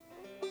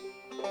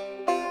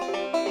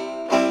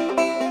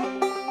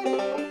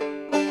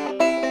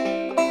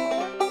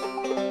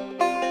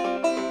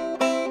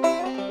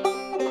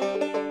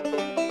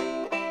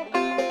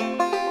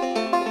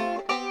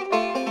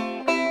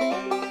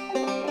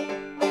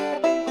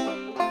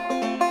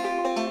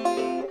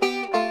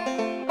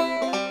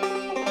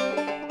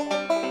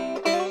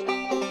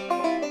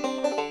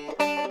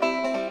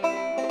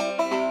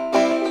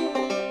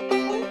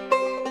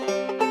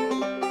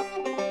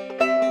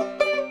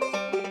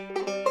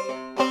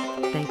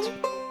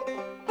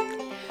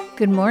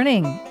Good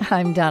morning.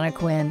 I'm Donna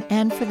Quinn,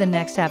 and for the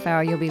next half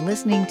hour, you'll be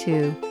listening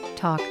to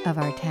Talk of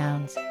Our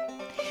Towns.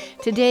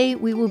 Today,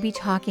 we will be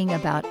talking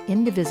about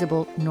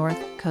Indivisible North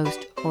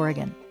Coast,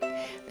 Oregon.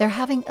 They're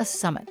having a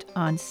summit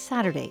on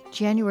Saturday,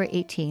 January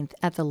 18th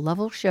at the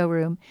Lovell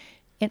Showroom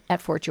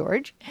at Fort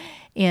George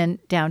in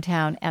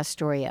downtown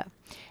Astoria.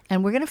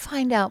 And we're going to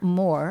find out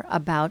more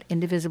about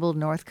Indivisible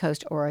North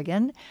Coast,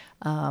 Oregon,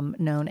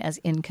 known as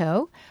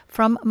INCO,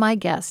 from my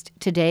guest.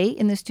 Today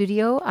in the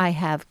studio, I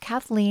have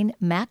Kathleen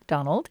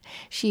MacDonald.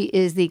 She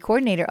is the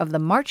coordinator of the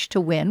March to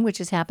Win,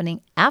 which is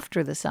happening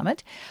after the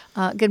summit.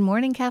 Good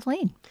morning,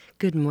 Kathleen.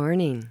 Good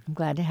morning. I'm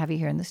glad to have you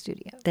here in the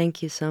studio.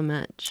 Thank you so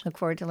much. Look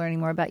forward to learning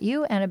more about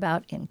you and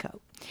about INCO.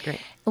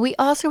 Great. We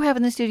also have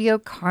in the studio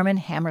Carmen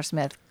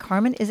Hammersmith.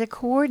 Carmen is a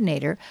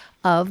coordinator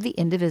of the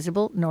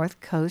Indivisible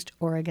North Coast,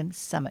 Oregon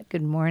Summit.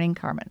 Good morning,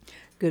 Carmen.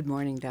 Good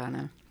morning,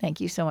 Donna.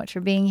 Thank you so much for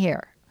being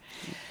here.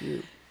 Thank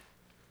you.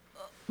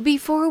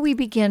 Before we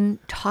begin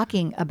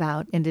talking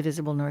about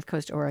Indivisible North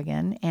Coast,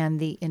 Oregon and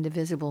the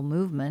Indivisible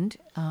movement,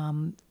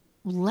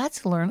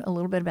 let's learn a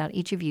little bit about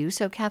each of you.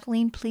 So,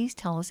 Kathleen, please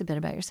tell us a bit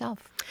about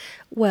yourself.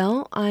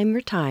 Well, I'm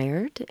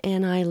retired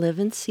and I live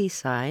in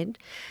Seaside.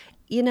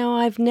 You know,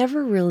 I've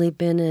never really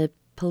been a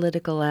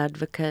political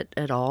advocate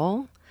at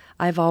all.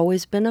 I've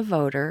always been a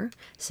voter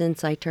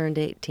since I turned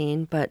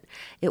 18, but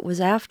it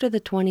was after the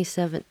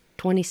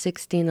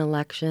 2016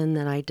 election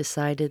that I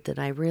decided that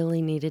I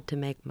really needed to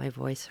make my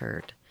voice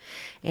heard.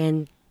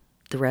 And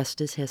the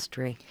rest is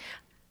history.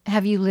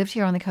 Have you lived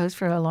here on the coast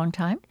for a long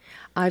time?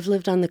 I've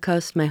lived on the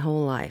coast my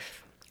whole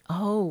life.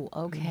 Oh,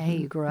 okay.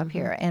 Mm-hmm. You grew up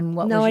here. And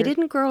what No, was I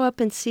didn't grow up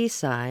in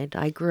Seaside.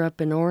 I grew up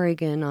in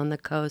Oregon on the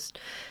coast.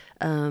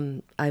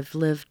 I've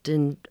lived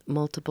in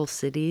multiple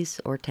cities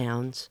or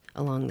towns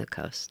along the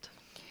coast.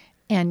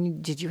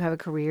 And did you have a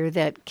career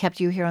that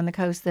kept you here on the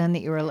coast then? That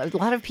you were a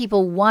lot of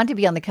people want to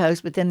be on the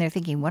coast, but then they're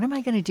thinking, what am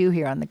I going to do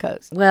here on the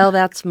coast? Well,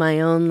 that's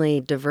my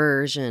only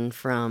diversion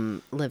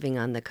from living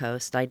on the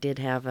coast. I did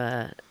have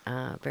a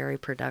very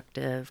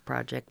productive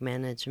project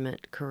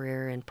management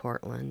career in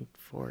Portland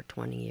for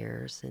 20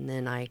 years. And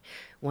then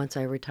once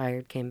I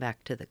retired, came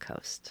back to the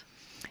coast.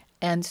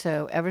 And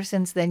so ever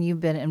since then,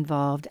 you've been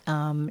involved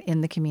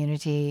in the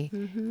community.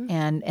 Mm-hmm.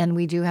 And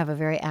we do have a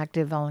very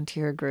active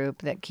volunteer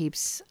group that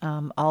keeps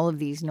all of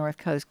these North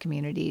Coast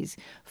communities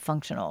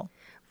functional.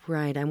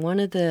 Right. I'm one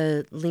of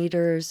the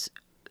leaders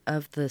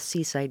of the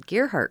Seaside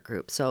Gearhart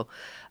group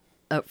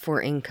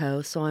for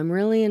INCO, so I'm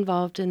really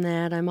involved in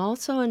that. I'm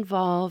also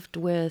involved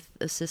with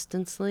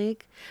Assistance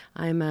League.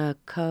 I'm a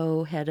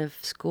co-head of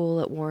school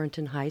at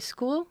Warrenton High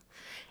School.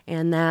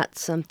 And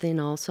that's something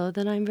also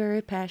that I'm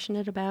very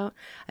passionate about.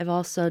 I've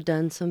also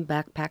done some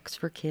backpacks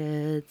for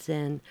kids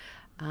and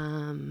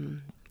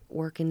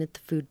working at the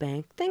food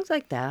bank, things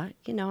like that.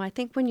 You know, I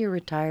think when you're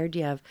retired,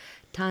 you have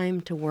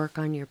time to work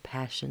on your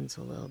passions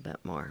a little bit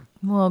more.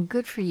 Well,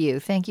 good for you.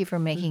 Thank you for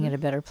making it a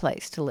better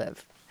place to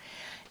live.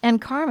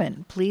 And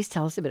Carmen, please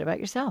tell us a bit about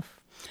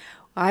yourself.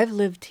 I've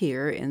lived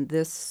here in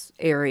this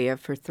area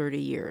for 30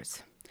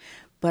 years,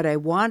 but I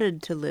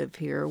wanted to live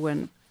here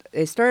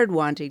I started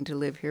wanting to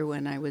live here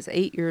when I was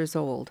 8 years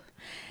old.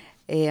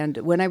 And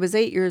when I was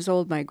 8 years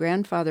old, my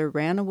grandfather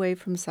ran away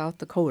from South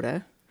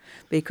Dakota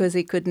because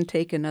he couldn't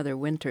take another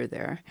winter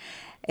there.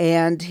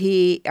 And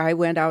I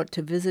went out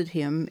to visit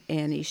him,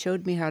 and he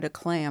showed me how to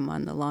clam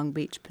on the Long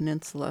Beach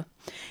Peninsula.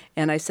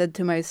 And I said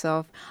to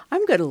myself,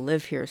 I'm going to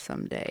live here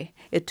someday.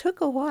 It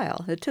took a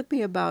while. It took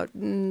me about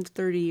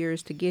 30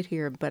 years to get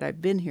here, but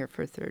I've been here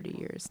for 30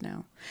 years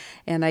now.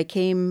 And I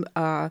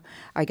got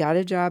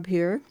a job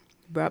here.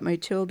 Brought my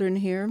children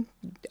here,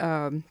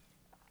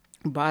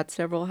 bought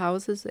several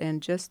houses,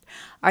 and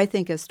I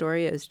think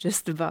Astoria is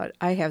just about,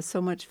 I have so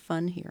much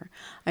fun here.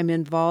 I'm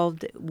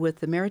involved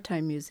with the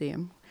Maritime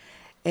Museum,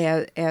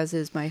 as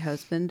is my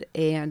husband,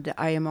 and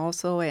I am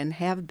also, and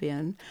have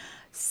been,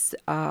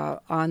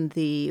 on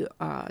the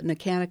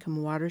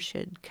Nakanicum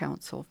Watershed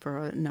Council for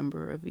a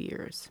number of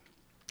years.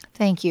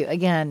 Thank you.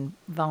 Again,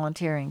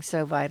 volunteering,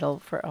 so vital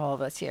for all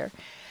of us here.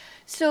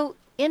 So,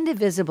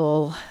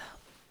 Indivisible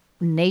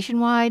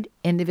nationwide,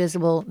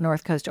 Indivisible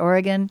North Coast,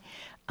 Oregon.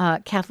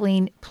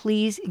 Kathleen,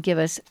 please give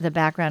us the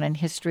background and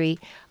history.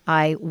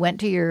 I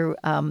went to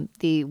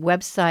the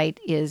website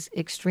is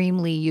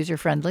extremely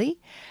user-friendly,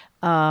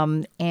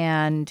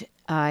 and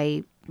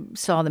I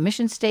saw the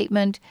mission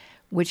statement,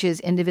 which is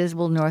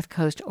Indivisible North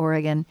Coast,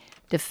 Oregon,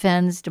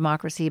 defends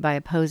democracy by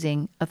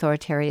opposing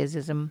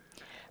authoritarianism,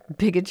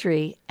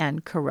 bigotry,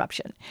 and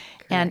corruption.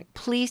 Correct. And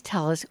please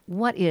tell us,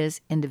 what is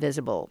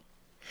Indivisible?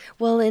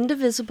 Well,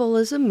 Indivisible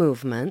is a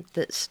movement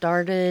that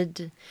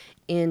started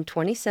in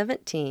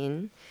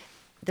 2017.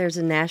 There's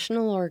a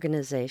national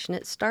organization.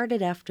 It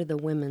started after the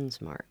Women's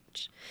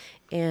March.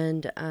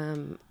 And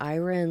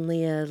Ira and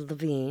Leah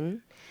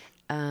Levine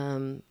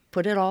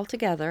put it all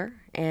together.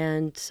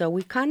 And so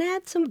we kind of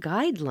had some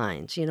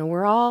guidelines. You know,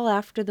 we're all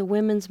after the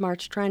Women's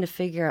March trying to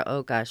figure out,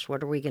 oh, gosh,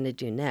 what are we going to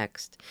do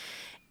next?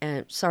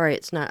 And sorry,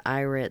 it's not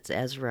Ira, it's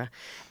Ezra.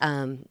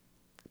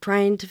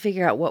 Trying to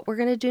figure out what we're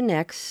going to do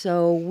next.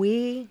 So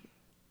we,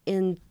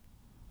 in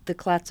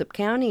the Clatsop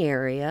County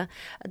area,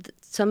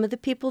 some of the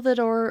people that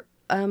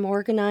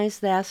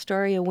organized the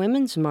Astoria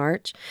Women's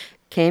March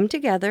came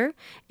together,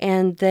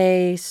 and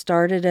they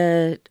started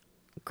a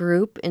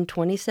group in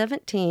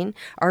 2017.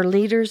 Our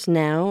leaders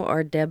now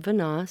are Deb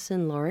Vanoss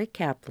and Lori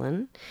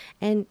Kaplan,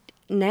 and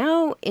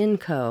now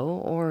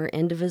INCO, or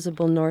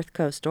Indivisible North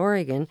Coast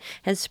Oregon,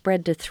 has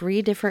spread to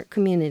 3 different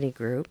community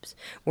groups.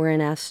 We're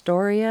in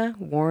Astoria,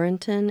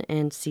 Warrenton,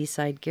 and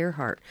Seaside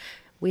Gearhart.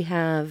 We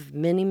have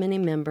many, many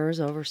members,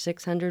 over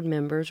 600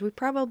 members. We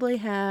probably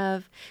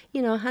have,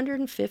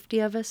 150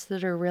 of us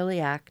that are really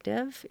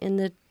active in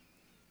the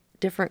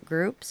different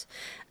groups.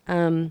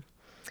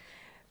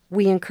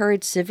 We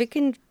encourage civic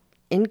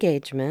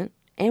engagement,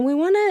 and we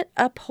want to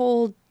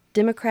uphold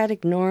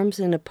democratic norms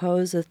and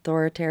oppose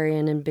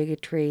authoritarian and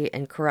bigotry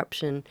and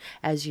corruption,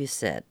 as you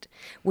said.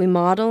 We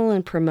model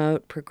and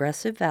promote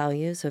progressive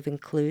values of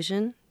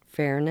inclusion,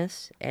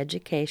 fairness,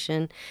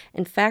 education,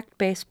 and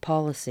fact-based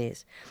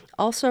policies.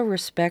 Also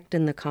respect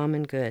in the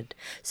common good.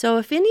 So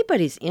if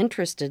anybody's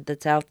interested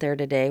that's out there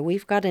today,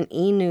 we've got an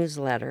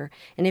e-newsletter,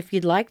 and if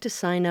you'd like to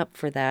sign up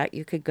for that,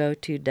 you could go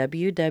to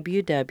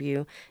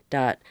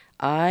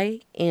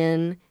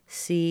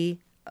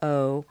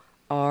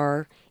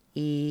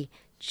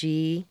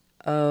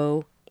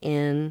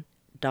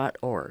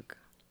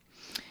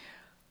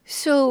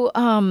So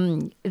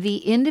the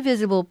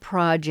Indivisible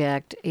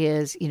project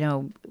is,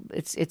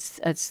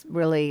 it's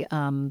really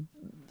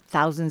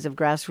thousands of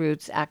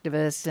grassroots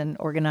activists and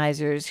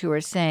organizers who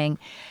are saying,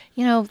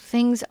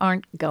 things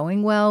aren't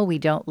going well. We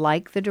don't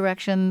like the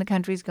direction the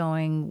country's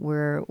going.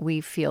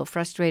 We feel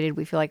frustrated.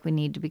 We feel like we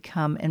need to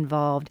become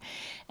involved.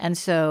 And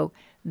so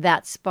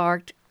that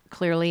sparked,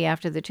 clearly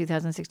after the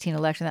 2016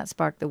 election, that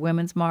sparked the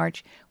Women's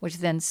March, which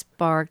then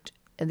sparked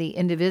the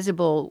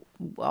Indivisible.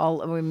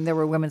 There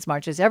were women's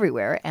marches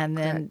everywhere, and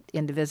then Correct.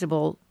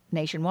 Indivisible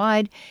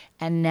nationwide,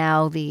 and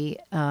now the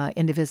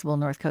Indivisible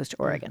North Coast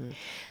Oregon. Mm-hmm.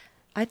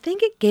 I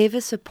think it gave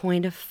us a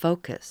point of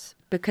focus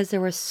because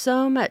there was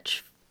so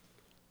much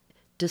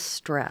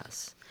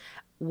distress.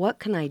 What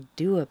can I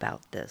do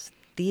about this?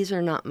 These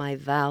are not my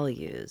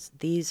values.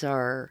 These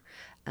are,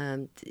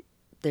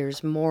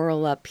 there's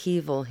moral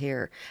upheaval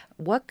here.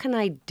 What can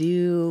I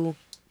do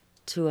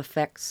to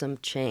affect some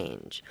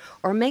change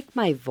or make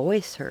my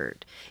voice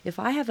heard? If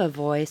I have a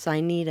voice, I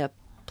need a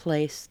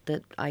place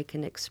that I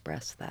can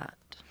express that.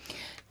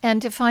 And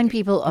to find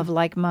people of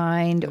like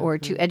mind, or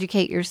to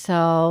educate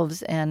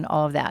yourselves and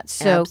all of that.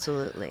 So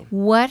Absolutely.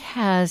 What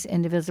has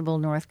Indivisible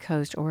North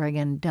Coast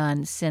Oregon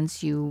done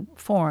since you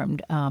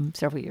formed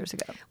several years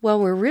ago? Well,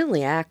 we're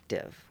really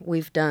active.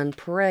 We've done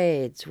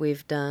parades.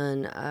 We've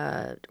done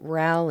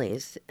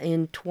rallies.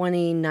 In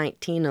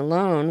 2019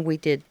 alone, we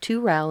did 2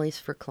 rallies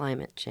for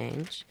climate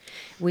change.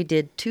 We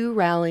did 2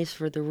 rallies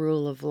for the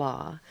rule of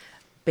law.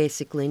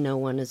 Basically, no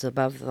one is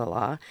above the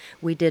law.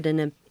 We did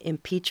an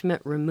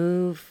impeachment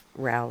remove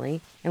rally,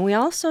 and we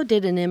also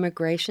did an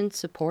immigration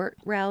support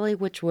rally,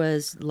 which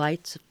was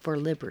Lights for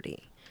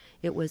Liberty.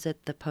 It was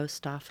at the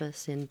post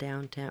office in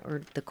downtown,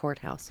 or the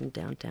courthouse in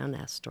downtown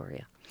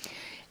Astoria.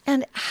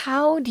 And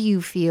how do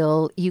you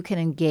feel you can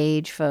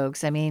engage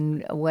folks? I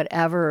mean,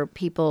 whatever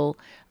people,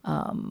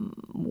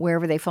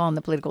 wherever they fall on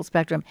the political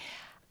spectrum,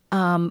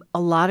 a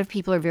lot of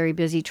people are very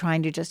busy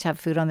trying to just have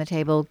food on the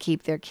table,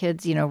 keep their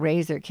kids,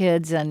 raise their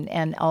kids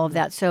and all of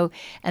that. So,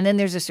 and then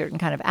there's a certain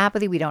kind of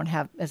apathy. We don't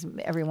have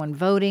everyone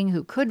voting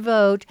who could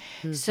vote.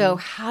 Mm-hmm. So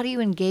how do you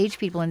engage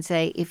people and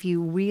say, if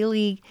you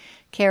really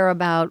care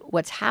about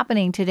what's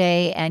happening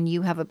today and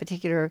you have a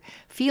particular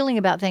feeling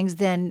about things,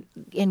 then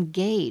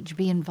engage,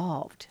 be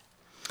involved?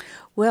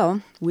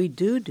 Well, we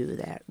do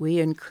that. We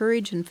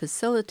encourage and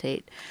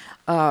facilitate,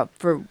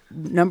 for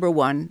number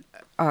one,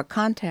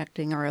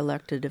 contacting our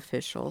elected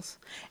officials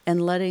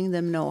and letting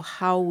them know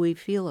how we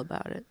feel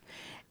about it.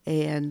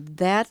 And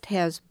that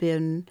has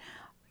been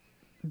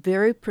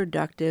very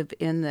productive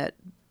in that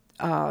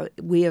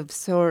we have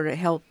sort of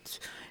helped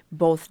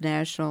both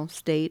national,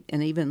 state,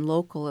 and even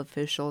local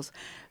officials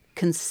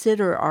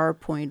consider our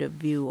point of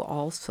view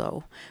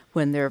also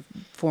when they're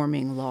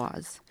forming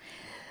laws.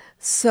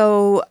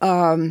 So,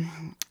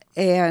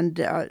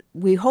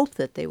 we hope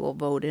that they will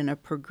vote in a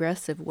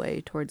progressive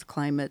way towards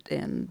climate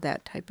and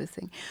that type of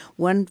thing.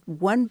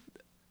 One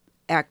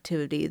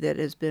activity that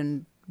has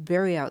been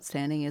very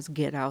outstanding is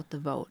Get Out the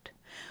Vote.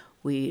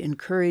 We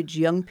encourage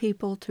young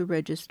people to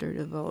register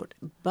to vote,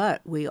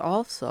 but we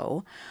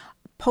also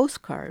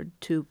postcard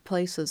to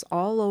places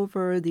all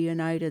over the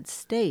United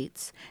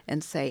States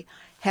and say,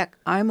 heck,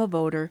 I'm a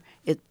voter.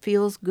 It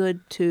feels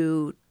good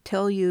to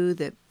tell you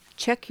that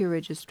check your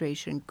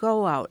registration,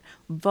 go out,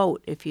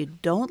 vote. If you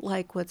don't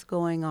like what's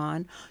going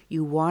on,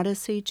 you want to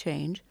see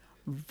change,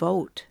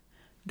 vote.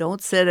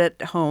 Don't sit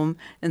at home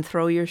and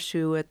throw your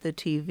shoe at the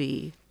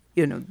TV,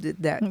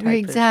 that type of thing.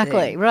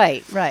 Exactly,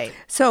 right.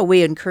 So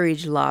we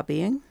encourage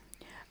lobbying.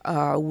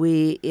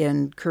 We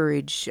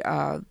encourage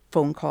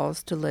phone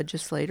calls to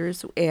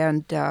legislators,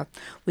 and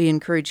we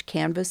encourage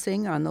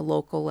canvassing on the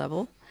local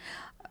level.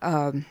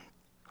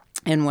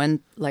 And when,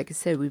 like I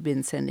said, we've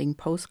been sending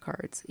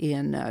postcards.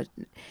 In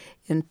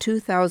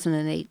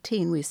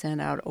 2018, we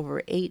sent out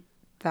over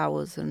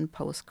 8,000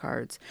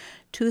 postcards.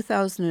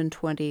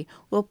 2020,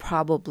 we'll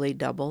probably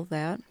double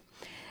that.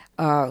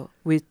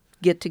 We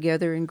get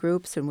together in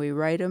groups and we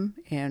write them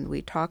and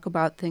we talk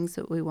about things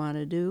that we want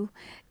to do,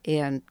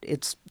 and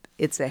it's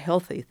a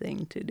healthy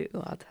thing to do,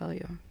 I'll tell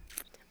you.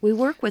 We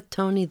work with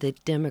Tony the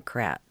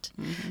Democrat.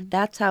 Mm-hmm.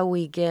 That's how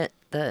we get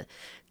the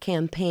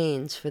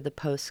campaigns for the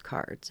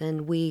postcards.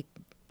 And we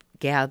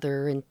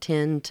gather, and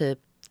 10 to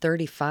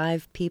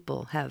 35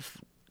 people have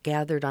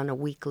gathered on a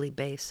weekly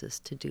basis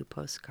to do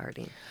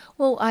postcarding.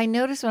 Well, I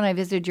noticed when I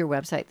visited your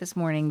website this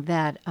morning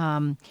that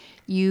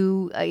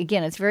you,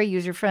 again, it's very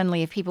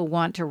user-friendly. If people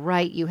want to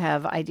write, you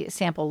have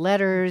sample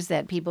letters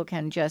that people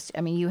can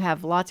you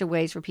have lots of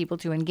ways for people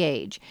to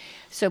engage.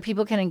 So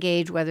people can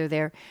engage whether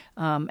they're,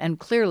 and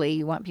clearly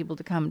you want people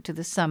to come to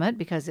the summit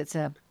because it's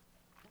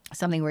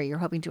something where you're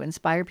hoping to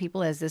inspire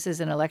people, as this is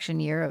an election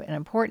year, an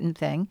important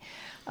thing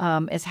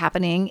is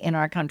happening in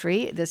our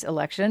country, this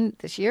election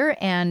this year.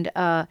 And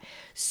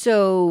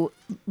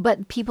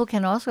but people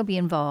can also be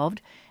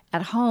involved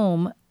at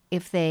home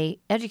if they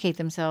educate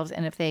themselves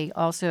and if they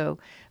also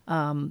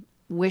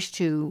wish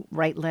to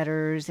write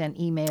letters and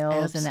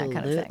emails and that kind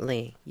of thing.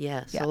 Absolutely,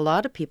 yes. Yeah. A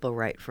lot of people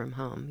write from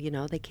home.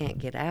 They can't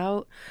get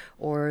out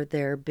or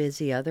they're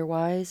busy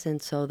otherwise, and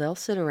so they'll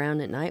sit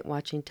around at night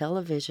watching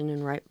television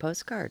and write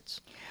postcards.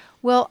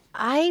 Well,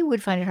 I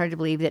would find it hard to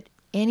believe that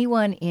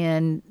anyone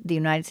in the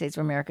United States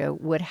of America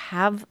would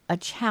have a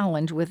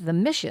challenge with the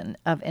mission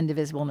of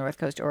Indivisible North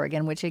Coast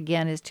Oregon, which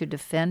again is to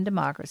defend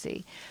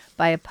democracy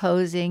by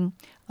opposing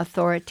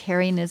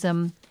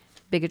authoritarianism,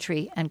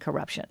 bigotry, and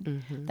corruption.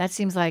 Mm-hmm. That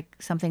seems like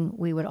something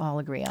we would all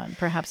agree on.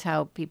 Perhaps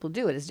how people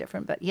do it is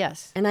different, but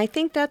yes. And I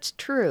think that's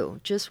true.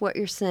 Just what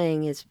you're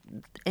saying is,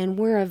 and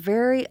we're a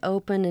very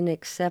open and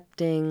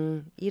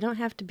accepting, you don't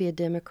have to be a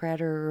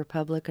Democrat or a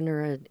Republican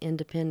or an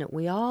independent.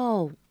 We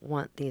all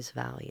want these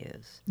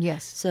values.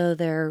 Yes. So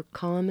they're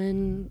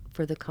common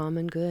for the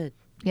common good.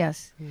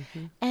 Yes.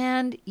 Mm-hmm.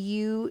 And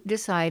you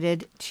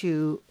decided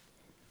to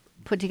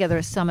put together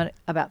a summit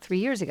about 3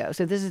 years ago.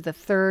 So this is the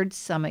third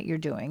summit you're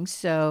doing.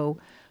 So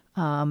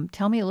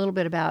tell me a little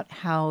bit about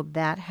how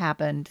that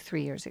happened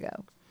 3 years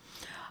ago.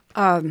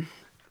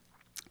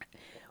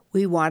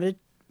 We wanted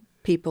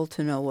people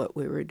to know what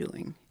we were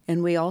doing.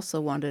 And we also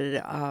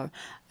wanted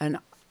an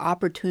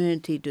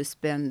opportunity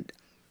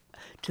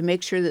to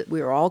make sure that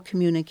we were all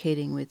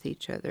communicating with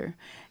each other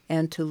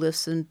and to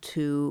listen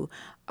to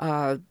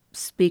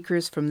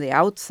speakers from the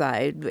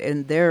outside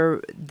and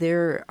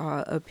their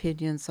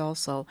opinions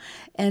also.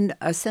 And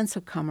a sense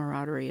of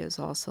camaraderie is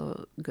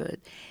also good.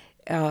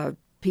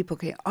 People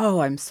can,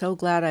 I'm so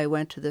glad I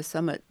went to the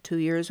summit 2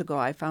 years ago.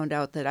 I found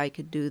out that I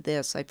could do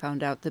this. I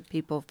found out that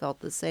people felt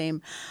the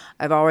same.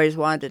 I've always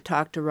wanted to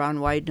talk to Ron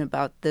Wyden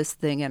about this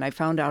thing, and I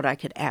found out I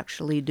could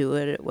actually do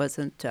it. It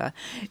wasn't a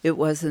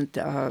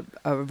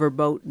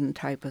verboten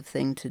type of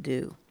thing to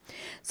do.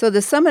 So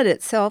the summit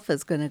itself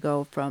is going to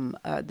go from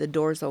the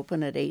doors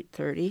open at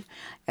 8:30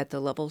 at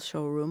the Level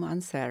Showroom on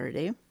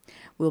Saturday.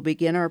 We'll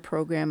begin our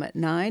program at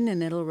 9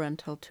 and it'll run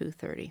till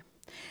 2:30.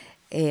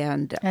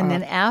 And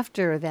then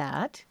after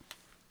that,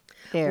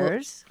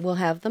 we'll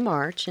have the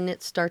march, and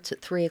it starts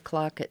at 3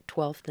 o'clock at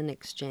 12th and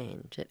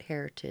Exchange at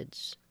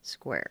Heritage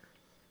Square.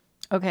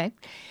 Okay,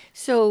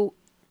 so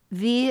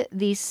the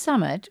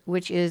summit,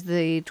 which is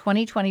the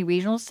 2020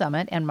 Regional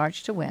Summit and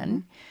March to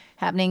Win,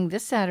 happening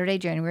this Saturday,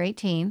 January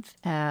 18th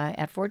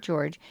at Fort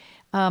George.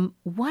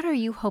 What are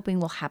you hoping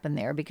will happen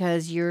there?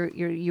 Because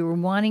you're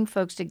wanting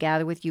folks to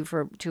gather with you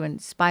to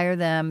inspire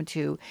them,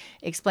 to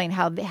explain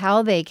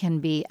how they can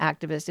be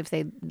activists if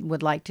they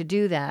would like to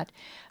do that,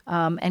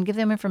 and give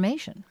them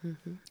information.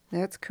 Mm-hmm.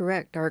 That's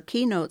correct. Our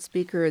keynote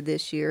speaker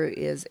this year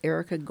is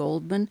Erica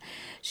Goldman.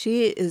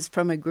 She is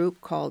from a group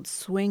called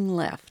Swing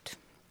Left.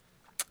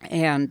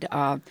 And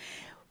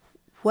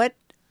what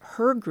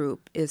her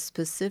group is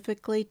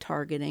specifically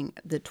targeting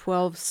the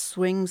 12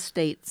 swing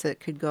states that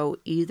could go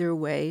either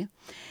way.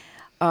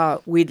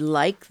 We'd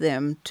like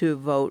them to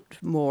vote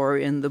more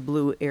in the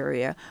blue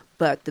area,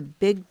 but the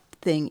big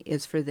thing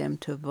is for them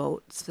to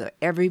vote so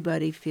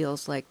everybody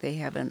feels like they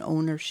have an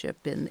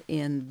ownership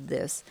in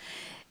this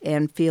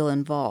and feel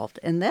involved.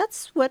 And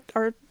that's what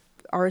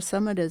our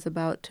summit is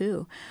about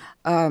too.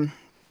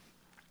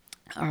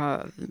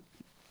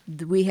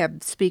 We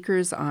have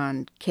speakers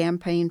on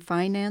campaign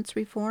finance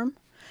reform.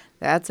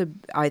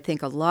 I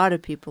think a lot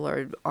of people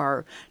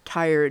are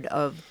tired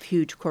of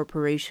huge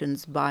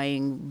corporations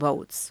buying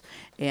votes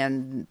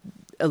and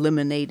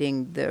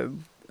eliminating the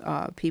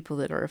people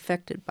that are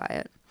affected by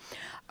it.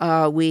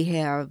 We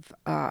have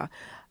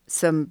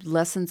some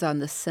lessons on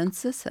the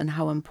census and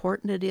how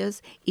important it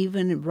is,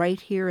 even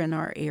right here in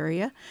our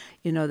area.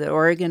 That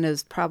Oregon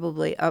is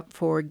probably up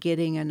for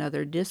getting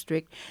another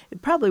district.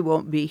 It probably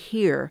won't be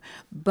here,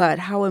 but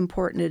how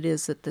important it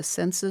is that the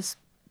census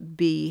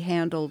be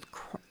handled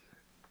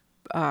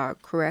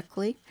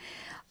correctly.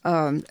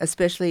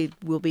 Especially,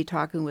 we'll be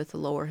talking with the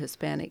lower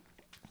Hispanic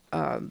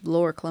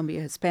Lower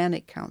Columbia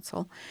Hispanic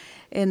Council,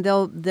 and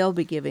they'll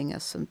be giving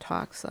us some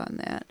talks on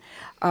that.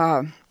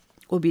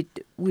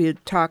 We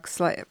talk.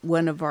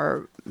 One of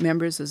our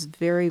members is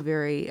very,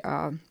 very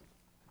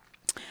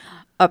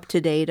up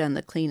to date on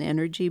the clean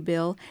energy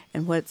bill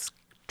and what's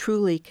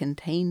truly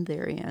contained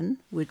therein.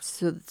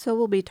 So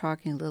we'll be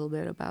talking a little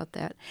bit about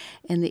that.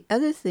 And the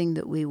other thing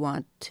that we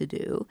want to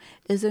do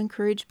is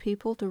encourage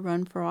people to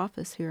run for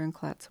office here in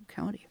Clatsop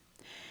County,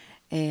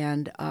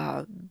 and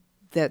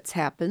that's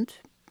happened.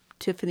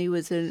 Tiffany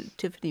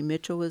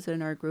Mitchell was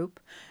in our group,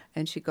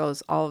 and she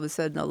goes, all of a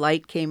sudden a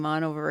light came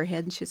on over her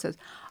head, and she says,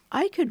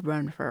 I could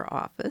run for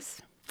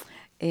office.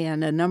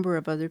 And a number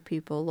of other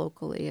people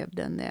locally have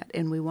done that,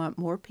 and we want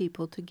more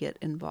people to get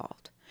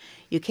involved.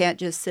 You can't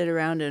just sit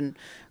around and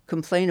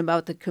complain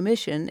about the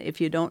commission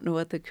if you don't know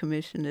what the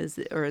commission is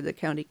or the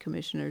county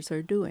commissioners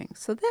are doing.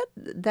 So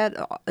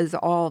that is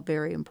all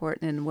very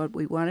important, and what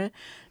we want to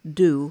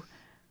do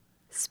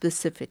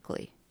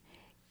specifically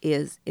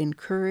is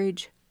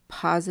encourage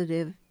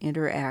positive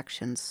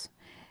interactions.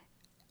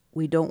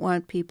 We don't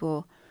want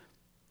people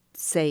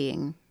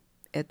saying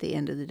at the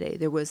end of the day,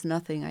 there was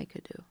nothing I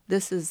could do.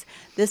 This is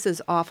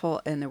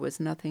awful, and there was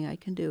nothing I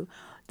can do.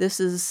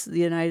 This is the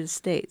United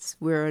States.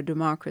 We're a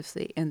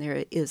democracy, and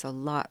there is a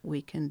lot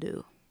we can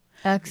do.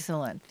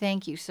 Excellent.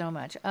 Thank you so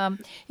much.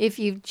 If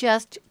you've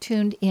just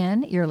tuned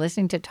in, you're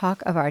listening to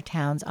Talk of Our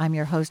Towns. I'm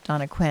your host,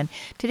 Donna Quinn.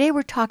 Today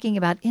we're talking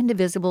about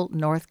Indivisible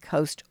North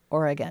Coast,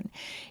 Oregon.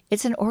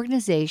 It's an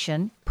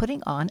organization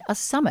putting on a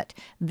summit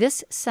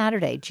this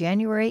Saturday,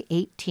 January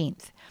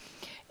 18th.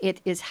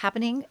 It is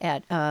happening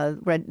at,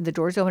 the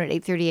doors open at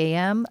 8:30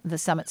 a.m. The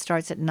summit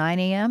starts at 9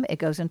 a.m. It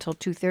goes until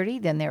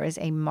 2:30. Then there is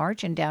a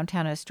march in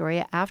downtown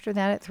Astoria after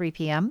that at 3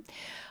 p.m.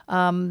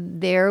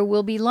 There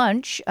will be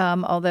lunch,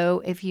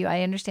 although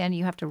I understand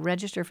you have to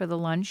register for the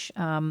lunch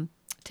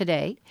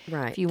today.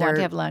 Right. If you want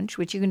to have lunch,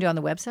 which you can do on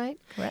the website,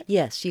 correct?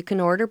 Yes, you can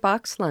order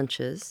box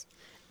lunches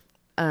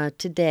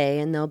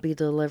today, and they'll be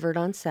delivered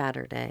on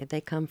Saturday.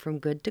 They come from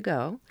Good to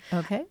Go.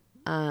 Okay.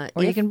 Or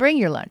you can bring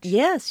your lunch.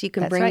 Yes, you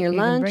can bring your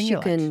lunch. You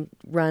can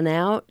run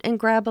out and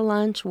grab a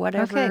lunch,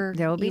 whatever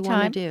there will be you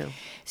time want to do.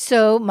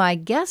 So my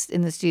guests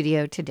in the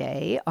studio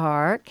today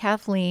are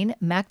Kathleen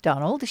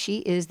MacDonald. She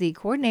is the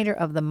coordinator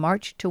of the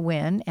March to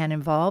Win and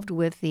involved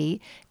with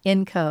the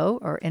INCO,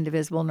 or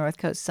Indivisible North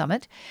Coast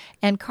Summit,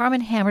 and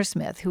Carmen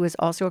Hammersmith, who is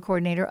also a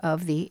coordinator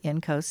of the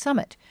INCO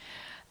Summit.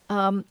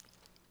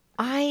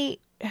 I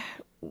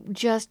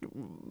just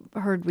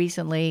heard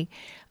recently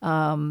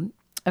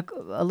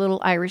a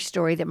little Irish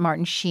story that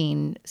Martin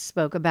Sheen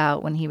spoke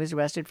about when he was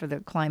arrested for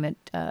the climate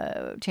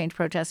change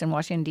protests in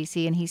Washington,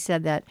 D.C., and he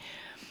said that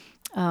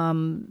a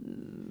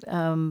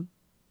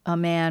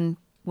man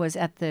was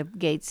at the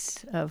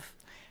gates of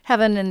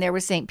heaven, and there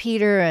was St.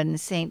 Peter, and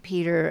St.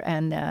 Peter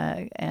and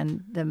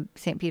the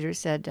St. Peter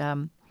said,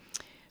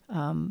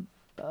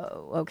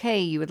 okay,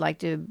 you would like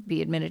to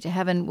be admitted to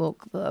heaven, well,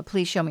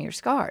 please show me your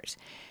scars.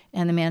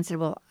 And the man said,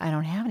 well, I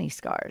don't have any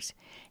scars.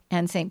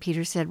 And St.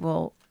 Peter said,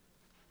 well,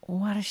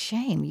 what a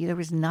shame. There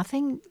was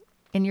nothing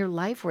in your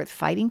life worth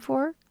fighting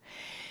for.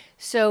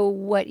 So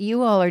what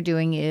you all are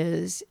doing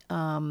is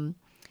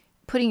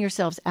putting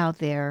yourselves out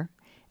there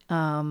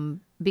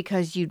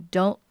because you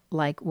don't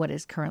like what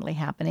is currently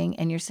happening.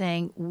 And you're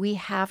saying we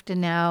have to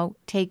now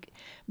take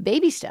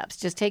baby steps,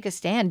 just take a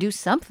stand, do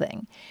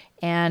something.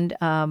 And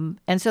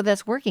so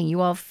that's working. Do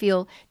you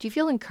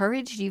feel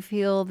encouraged? Do you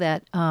feel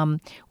that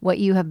what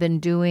you have been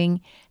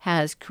doing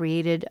has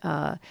created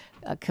a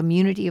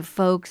community of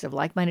folks, of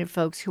like-minded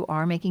folks who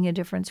are making a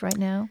difference right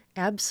now?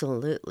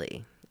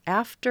 Absolutely.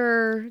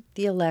 After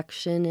the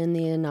election and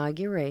the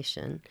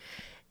inauguration,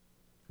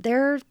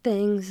 there are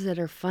things that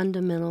are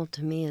fundamental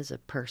to me as a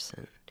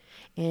person.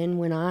 And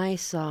when I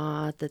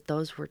saw that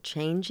those were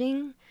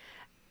changing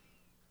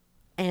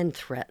and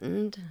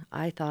threatened,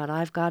 I thought,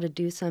 I've got to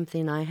do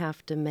something. I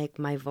have to make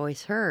my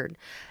voice heard.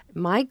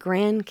 My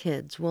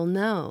grandkids will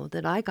know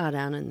that I got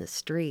out in the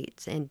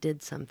streets and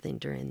did something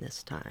during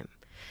this time.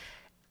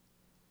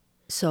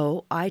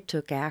 So I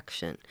took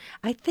action.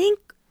 I think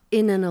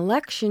in an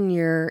election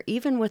year,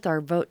 even with our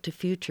Vote to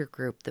Future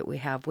group that we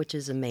have, which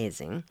is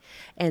amazing,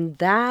 and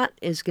that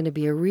is going to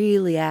be a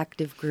really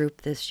active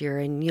group this year,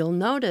 and you'll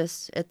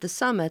notice at the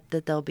summit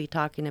that they'll be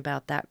talking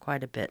about that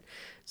quite a bit.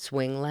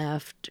 Swing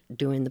left,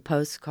 doing the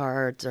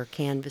postcards or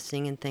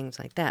canvassing and things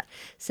like that,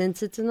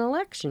 since it's an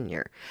election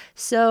year.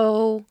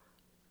 So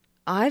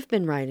I've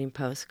been writing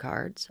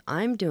postcards.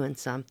 I'm doing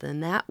something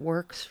that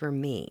works for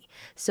me.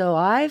 So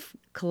I've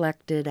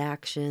collected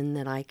action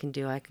that I can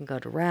do. I can go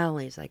to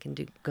rallies. I can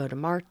go to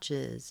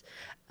marches.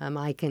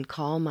 I can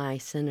call my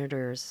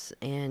senators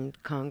and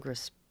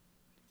congresspersons.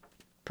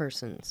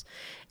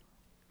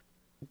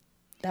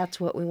 That's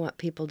what we want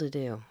people to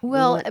do.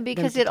 Well,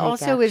 because it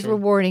also is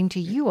rewarding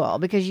to you all,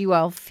 because you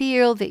all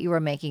feel that you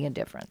are making a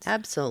difference.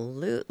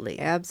 Absolutely.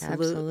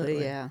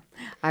 Absolutely, yeah.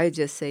 I would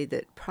just say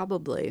that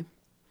probably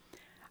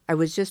I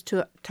was just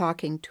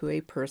talking to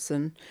a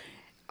person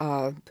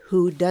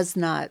who does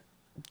not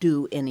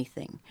do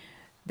anything.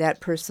 That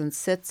person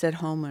sits at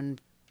home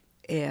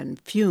and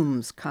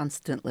fumes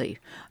constantly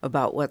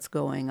about what's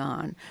going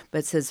on,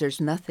 but says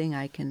there's nothing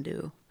I can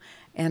do.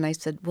 And I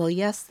said, well,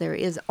 yes, there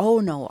is.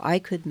 Oh, no, I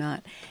could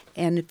not.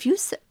 And if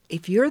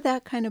you're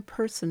that kind of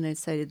person and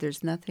say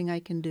there's nothing I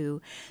can do,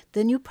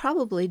 then you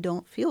probably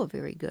don't feel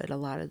very good a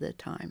lot of the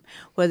time.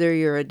 Whether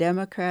you're a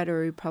Democrat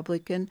or a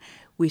Republican,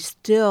 we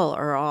still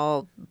are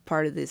all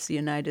part of this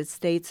United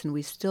States, and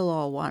we still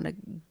all want to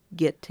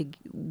get to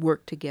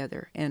work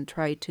together and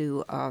try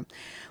to,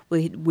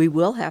 we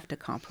will have to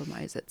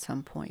compromise at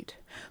some point,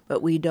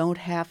 but we don't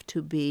have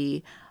to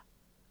be,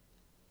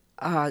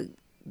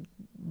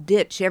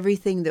 ditch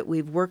everything that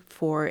we've worked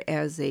for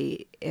as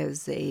a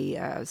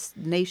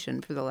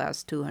nation for the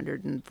last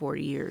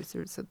 240 years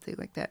or something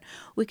like that.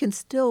 We can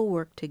still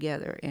work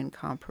together and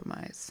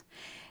compromise,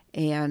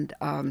 and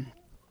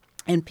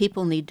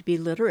people need to be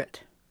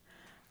literate.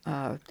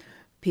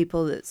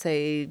 People that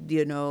say,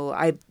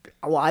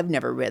 I've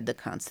never read the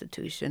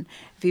Constitution.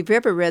 If you've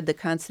ever read the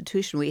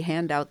Constitution, we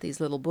hand out these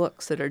little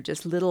books that are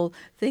just little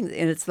things,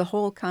 and it's the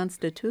whole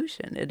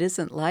Constitution. It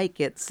isn't like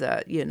it's,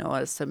 a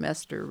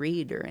semester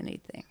read or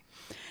anything.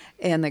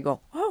 And they go,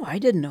 oh, I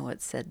didn't know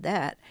it said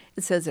that.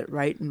 It says it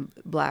right in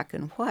black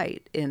and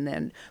white.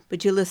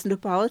 But you listen to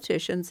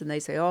politicians, and they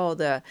say, oh,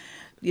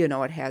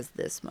 it has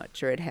this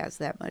much or it has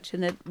that much.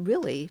 And it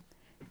really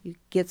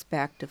gets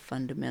back to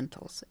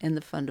fundamentals, and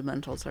the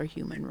fundamentals are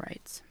human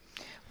rights.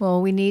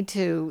 Well, we need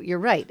to, you're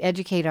right,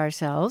 educate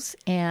ourselves.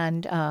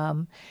 And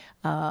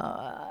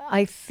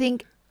I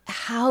think,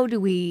 how do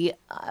we,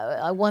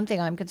 one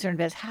thing I'm concerned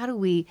about is how do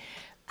we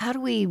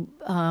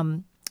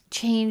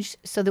change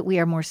so that we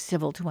are more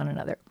civil to one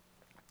another,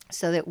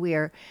 so that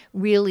we're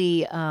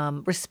really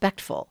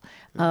respectful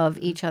of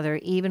each other,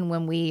 even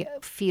when we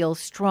feel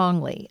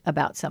strongly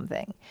about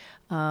something.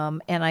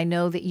 And I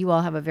know that you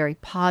all have a very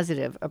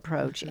positive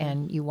approach,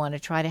 and you want to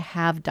try to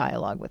have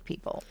dialogue with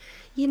people.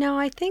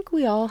 I think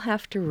we all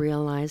have to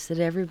realize that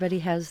everybody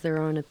has their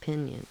own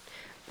opinion.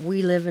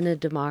 We live in a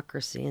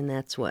democracy, and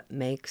that's what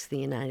makes the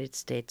United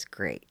States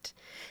great,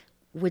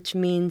 which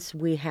means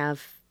we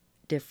have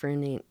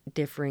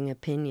differing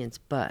opinions.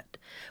 But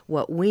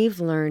what we've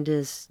learned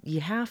is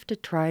you have to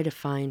try to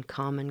find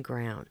common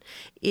ground.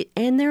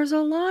 And there's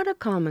a lot of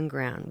common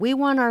ground. We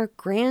want our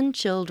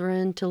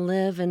grandchildren to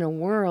live in a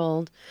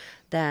world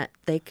that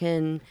they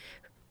can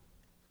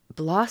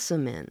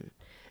blossom in.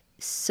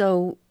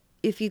 So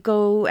if you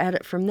go at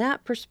it from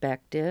that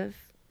perspective,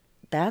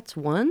 that's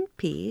one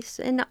piece.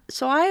 And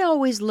so I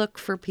always look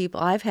for people.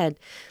 I've had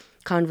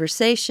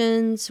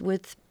conversations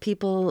with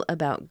people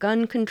about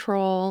gun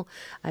control.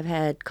 I've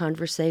had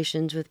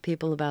conversations with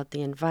people about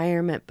the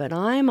environment, but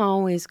I'm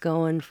always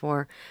going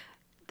for,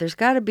 there's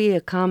got to be a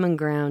common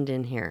ground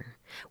in here.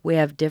 We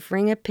have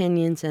differing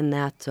opinions, and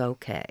that's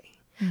okay.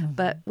 Mm-hmm.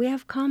 But we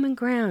have common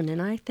ground, and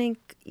I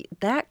think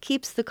that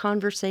keeps the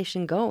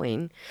conversation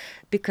going,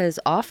 because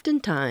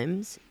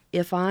oftentimes,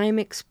 if I'm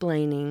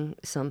explaining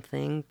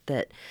something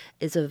that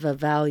is of a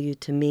value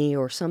to me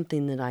or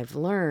something that I've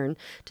learned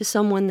to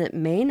someone that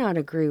may not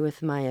agree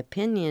with my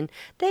opinion,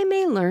 they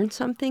may learn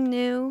something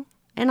new,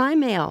 and I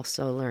may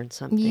also learn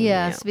something new.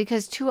 Yes,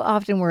 because too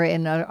often we're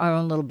in our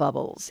own little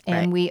bubbles,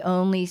 and Right. we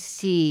only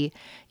see,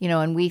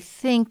 and we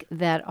think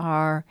that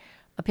our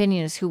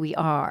opinion is who we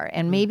are,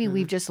 and maybe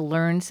we've just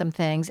learned some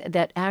things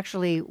that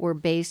actually were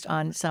based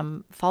on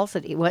some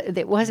falsity.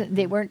 They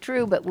weren't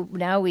true, but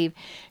now we've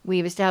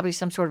established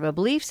some sort of a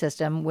belief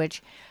system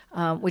which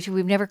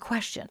we've never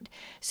questioned.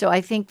 So I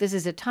think this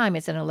is a time.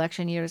 It's an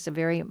election year. It's a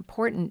very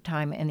important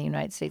time in the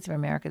United States of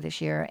America this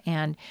year,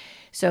 and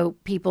so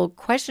people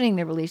questioning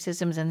their belief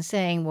systems and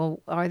saying, well,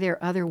 are there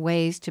other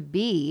ways to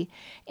be?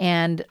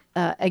 And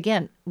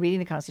again, reading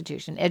the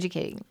Constitution,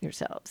 educating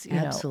yourselves,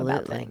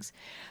 about things.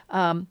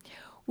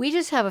 We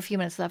just have a few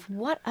minutes left.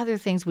 What other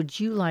things would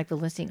you like the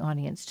listening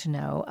audience to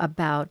know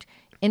about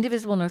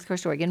Indivisible North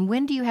Coast, Oregon?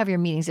 When do you have your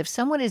meetings? If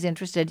someone is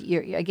interested,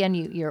 your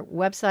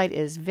website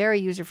is very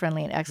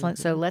user-friendly and excellent,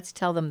 so let's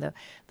tell them the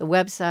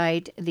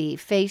website, the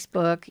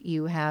Facebook.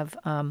 You have,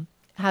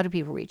 how do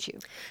people reach you?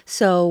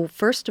 So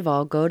first of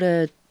all, go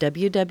to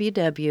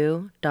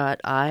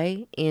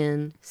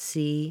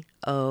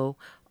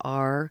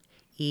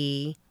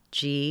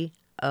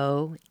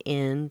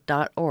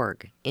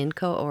www.INCOREGON.org,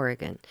 INCO,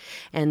 Oregon,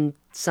 and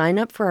sign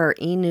up for our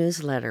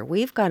e-newsletter.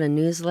 We've got a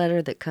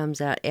newsletter that comes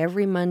out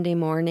every Monday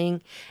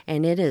morning,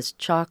 and it is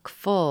chock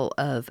full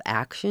of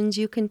actions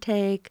you can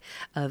take,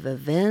 of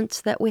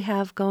events that we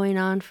have going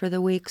on for the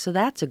week. So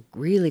that's a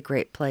really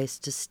great place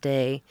to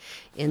stay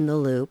in the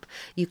loop.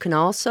 You can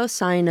also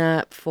sign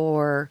up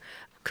for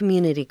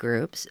community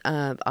groups.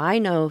 I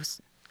know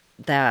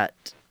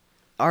that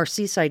our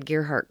Seaside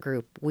Gearhart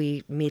group,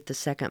 we meet the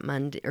second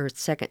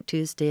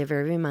Tuesday of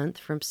every month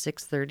from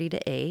 6:30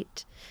 to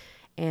 8.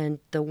 And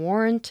the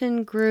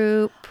Warrenton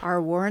group?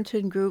 Our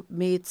Warrenton group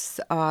meets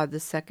the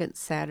second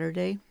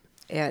Saturday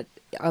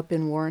up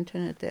in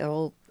Warrenton at the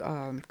old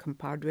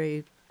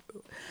Compadre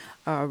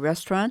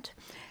restaurant.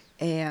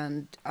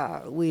 And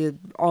we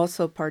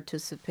also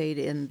participate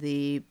in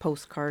the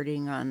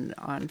postcarding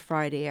on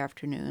Friday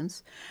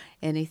afternoons.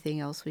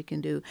 Anything else we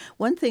can do?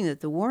 One thing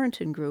that the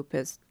Warrenton group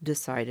has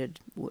decided,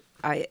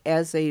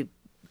 as a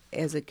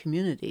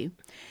community,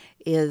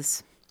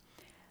 is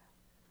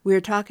we're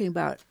talking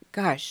about,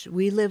 gosh,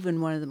 we live in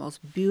one of the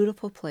most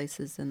beautiful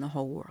places in the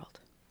whole world.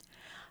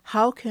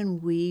 How can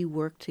we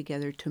work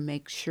together to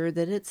make sure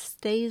that it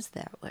stays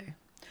that way?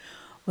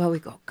 Well, we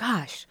go,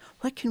 gosh,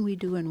 what can we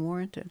do in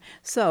Warrenton?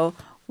 So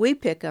we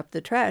pick up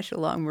the trash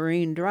along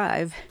Marine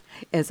Drive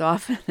as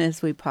often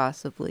as we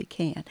possibly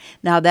can.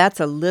 Now, that's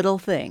a little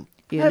thing,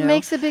 It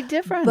makes a big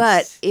difference.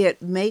 But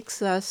it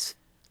makes us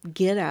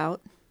get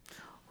out.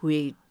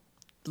 We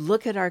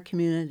look at our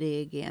community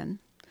again,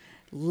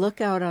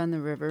 look out on the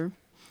river,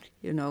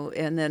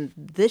 and then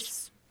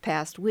this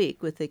past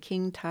week with the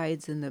king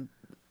tides and the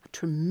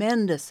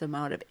tremendous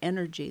amount of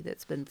energy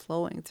that's been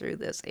flowing through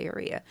this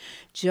area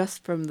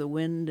just from the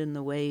wind and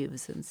the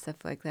waves and stuff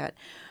like that.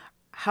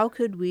 How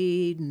could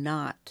we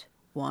not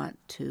want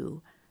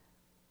to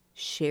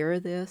share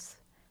this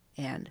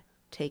and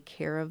take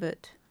care of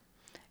it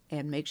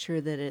and make sure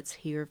that it's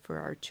here for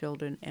our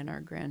children and our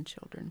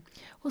grandchildren?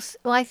 Well,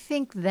 I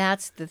think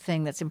that's the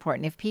thing that's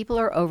important. If people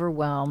are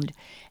overwhelmed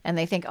and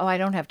they think, oh, I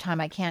don't have time,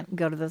 I can't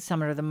go to the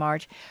summit or the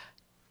march,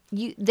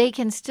 they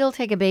can still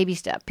take a baby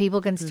step. People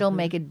can still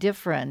make a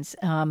difference,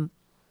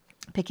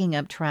 picking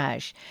up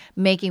trash,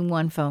 making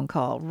one phone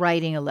call,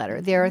 writing a letter.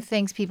 There are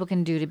things people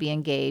can do to be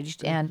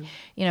engaged. And,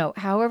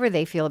 however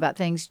they feel about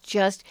things,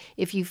 just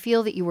if you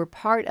feel that you were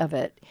part of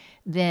it,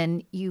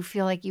 then you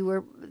feel like you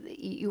were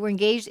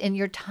engaged in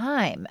your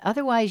time.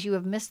 Otherwise, you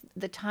have missed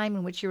the time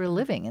in which you were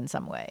living in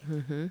some way.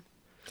 Mm-hmm.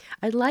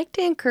 I'd like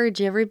to encourage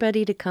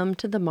everybody to come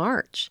to the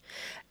march.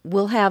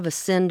 We'll have a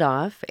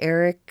send-off.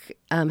 Eric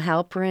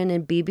Halperin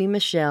and BB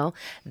Michelle,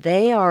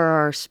 they are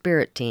our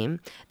spirit team.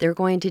 They're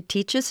going to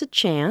teach us a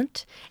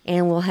chant,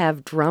 and we'll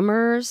have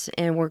drummers,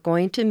 and we're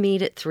going to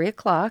meet at 3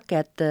 o'clock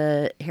at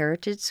the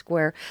Heritage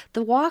Square.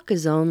 The walk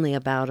is only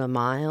about a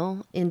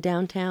mile in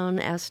downtown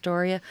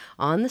Astoria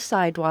on the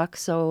sidewalk,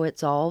 so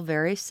it's all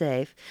very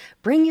safe.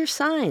 Bring your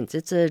signs.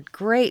 It's a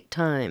great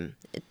time.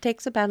 It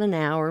takes about an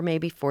hour,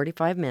 maybe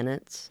 45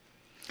 minutes.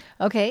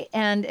 Okay,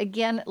 and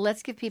again,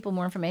 let's give people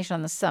more information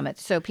on the summit.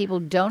 So people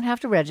don't have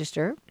to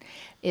register.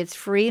 It's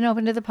free and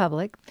open to the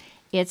public.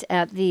 It's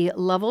at the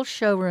Lovell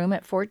Showroom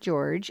at Fort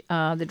George.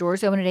 The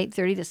doors open at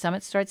 8:30. The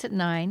summit starts at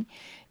 9.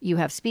 You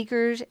have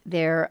speakers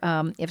there.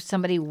 If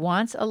somebody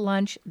wants a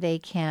lunch, they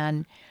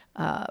can.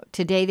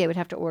 Today, they would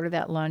have to order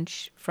that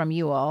lunch from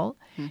you all.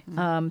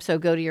 Mm-hmm. So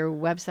go to your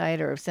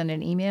website or send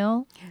an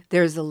email.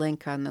 There's a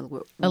link on the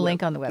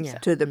link on the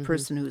website to the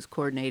person who's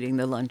coordinating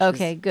the lunches.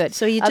 Okay, good.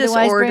 So you just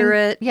order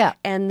it,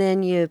 and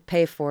then you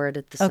pay for it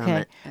at the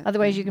summit.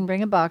 Otherwise, you can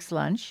bring a box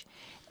lunch,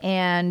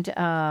 and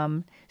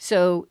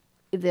so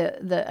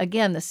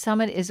the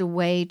summit is a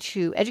way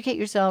to educate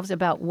yourselves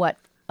about what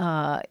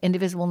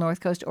Indivisible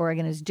North Coast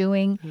Oregon is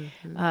doing.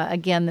 Mm-hmm.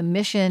 Again, the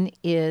mission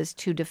is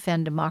to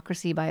defend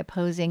democracy by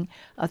opposing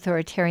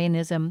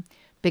authoritarianism,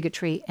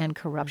 bigotry, and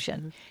corruption.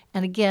 Mm-hmm.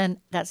 And again,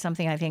 that's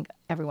something I think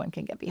everyone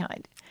can get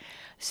behind.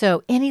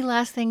 So any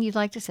last thing you'd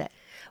like to say?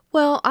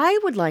 Well, I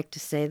would like to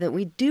say that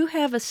we do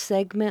have a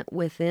segment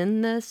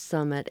within the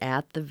summit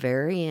at the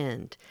very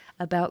end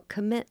about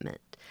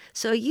commitment.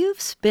 So you've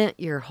spent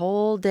your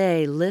whole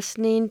day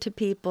listening to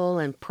people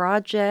and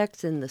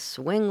projects and the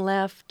swing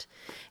left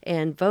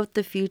and vote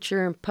the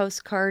future and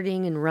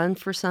postcarding and run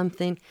for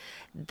something.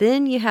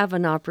 Then you have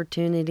an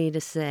opportunity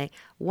to say,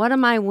 what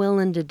am I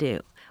willing to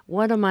do?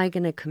 What am I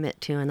going to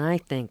commit to? And I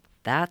think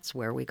that's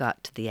where we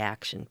got to the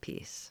action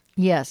piece.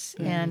 Yes.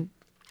 Mm-hmm. And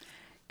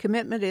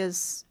commitment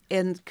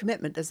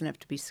doesn't have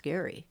to be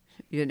scary.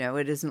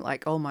 It isn't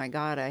like, oh my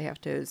God, I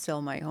have to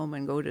sell my home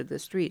and go to the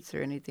streets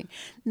or anything.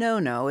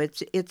 No,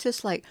 it's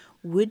just like,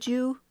 would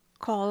you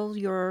call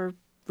your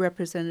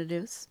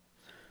representatives?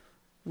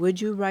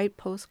 Would you write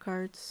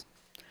postcards?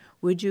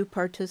 Would you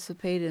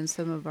participate in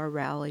some of our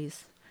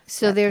rallies?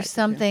 So there's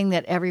something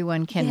that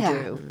everyone can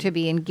do to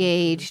be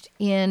engaged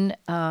in,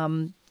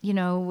 in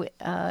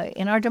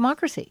our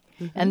democracy.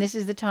 Mm-hmm. And this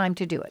is the time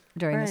to do it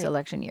during this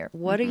election year.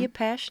 What are you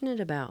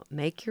passionate about?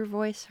 Make your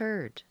voice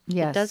heard.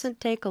 Yes. It doesn't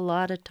take a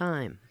lot of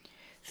time.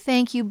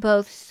 Thank you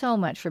both so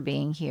much for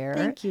being here.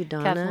 Thank you,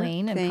 Donna.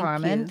 Kathleen and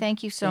Carmen.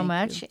 Thank you so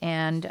much.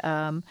 And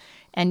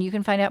you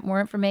can find out more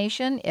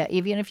information.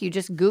 Even if you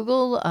just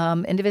Google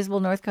Indivisible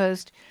North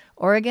Coast,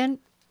 Oregon,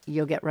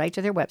 you'll get right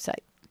to their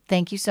website.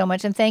 Thank you so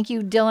much. And thank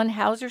you, Dylan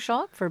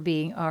Hausershaw, for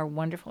being our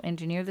wonderful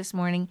engineer this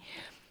morning.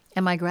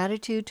 And my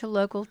gratitude to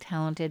local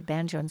talented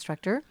banjo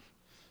instructor,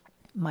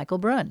 Michael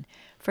Brunn,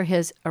 for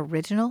his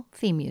original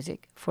theme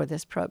music for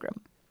this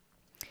program.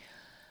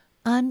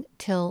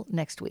 Until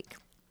next week.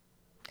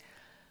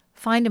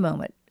 Find a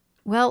moment.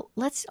 Well,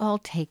 let's all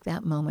take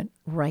that moment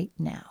right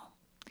now.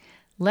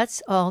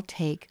 Let's all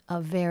take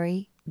a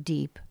very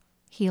deep,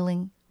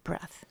 healing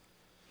breath.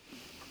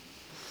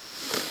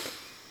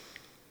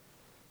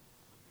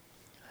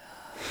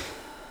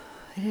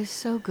 It is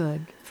so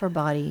good for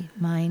body,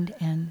 mind,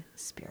 and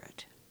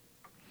spirit.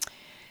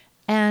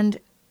 And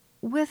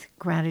with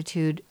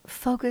gratitude,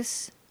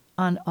 focus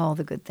on all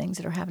the good things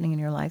that are happening in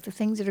your life, the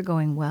things that are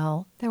going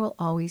well. There will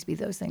always be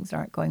those things that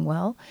aren't going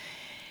well.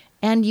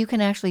 And you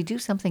can actually do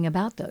something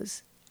about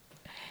those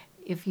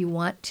if you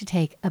want to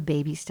take a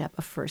baby step,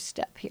 a first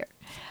step here.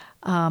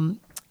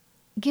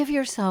 Give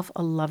yourself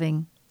a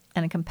loving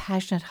and a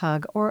compassionate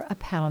hug or a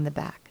pat on the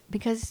back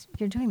because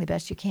you're doing the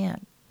best you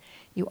can.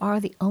 You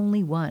are the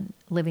only one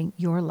living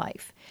your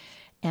life.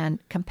 And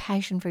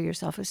compassion for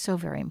yourself is so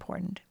very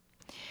important.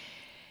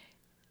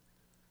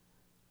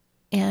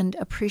 And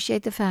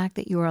appreciate the fact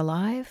that you are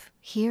alive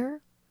here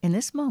in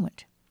this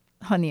moment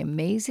on the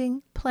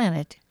amazing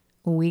planet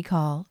we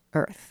call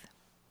Earth.